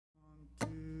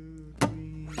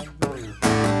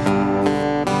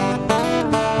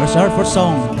That's our first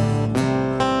song.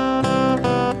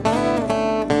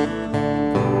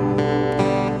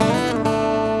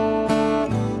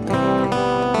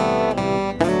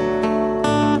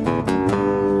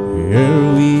 Here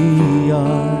we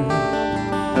are,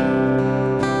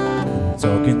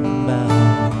 talking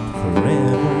about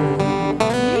forever.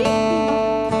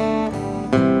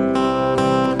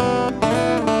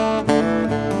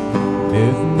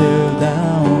 We've moved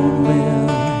down well,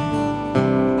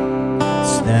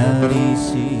 it's not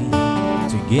easy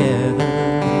together.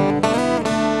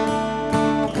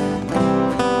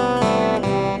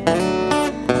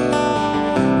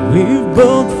 We've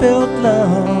both felt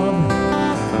love,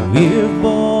 we've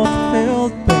both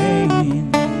felt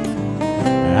pain.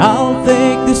 I'll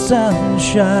take the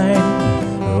sunshine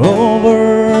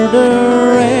over the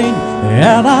rain,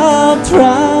 and I'll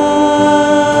try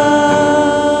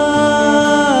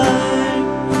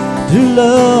to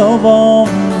love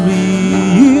only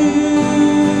you,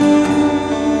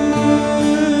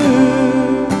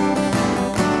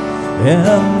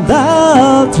 and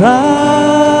I'll try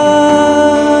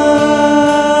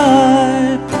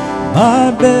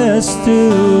my best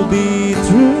to be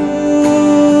true.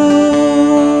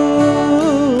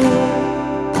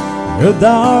 Oh,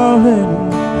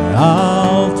 darling,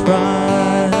 I'll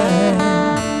try.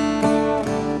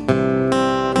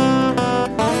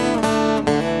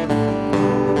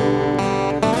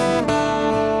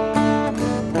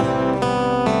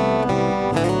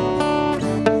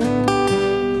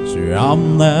 So I'm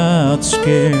not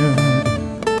scared,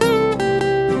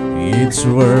 it's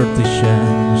worth the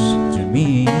chance to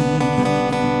me.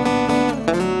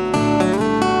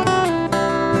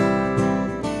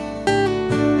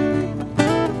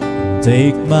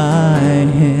 Take my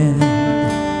hand,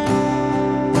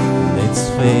 let's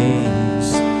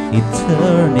face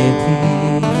eternity.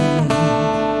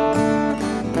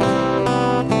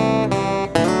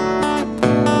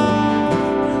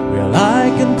 Well,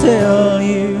 I can tell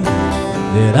you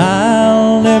that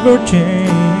I'll never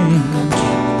change,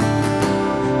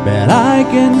 but I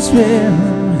can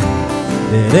swim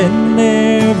that in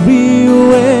every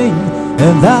way,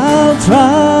 and I'll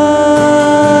try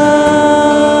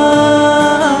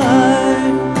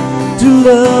to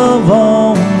love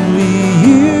only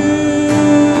you,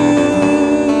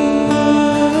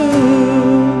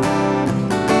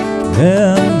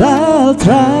 and I'll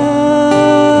try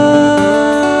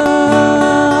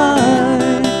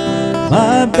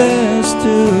my best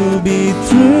to be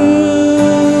true.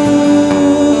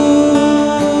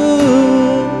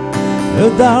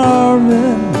 Oh,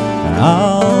 darling,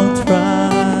 I'll try.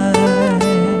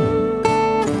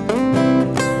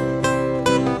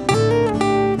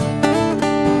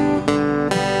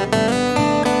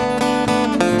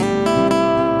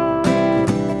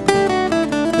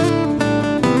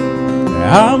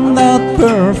 I'm not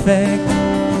perfect,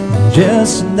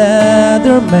 just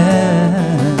another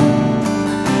man,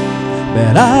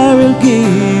 but I will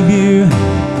give you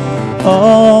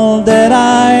all that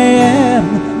I am,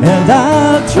 and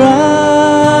I'll try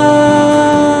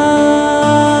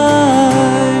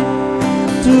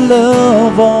to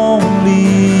love only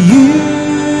you,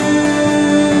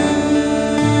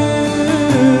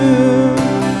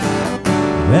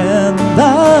 and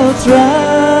I'll try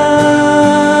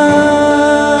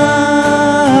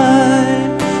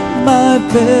my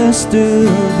best to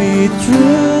be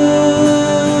true.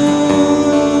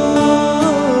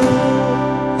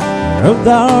 Oh,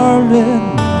 darling,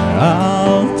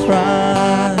 I'll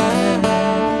try.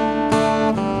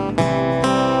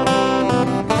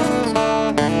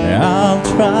 I'll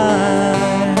try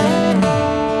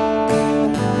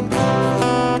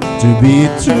to be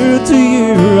true to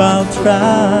you. I'll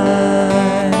try.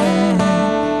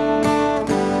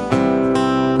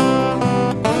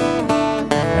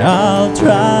 I'll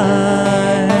try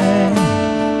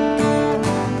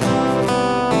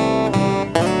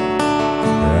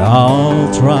I'll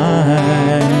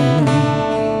try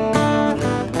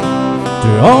to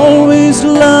always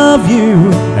love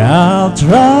you. I'll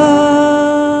try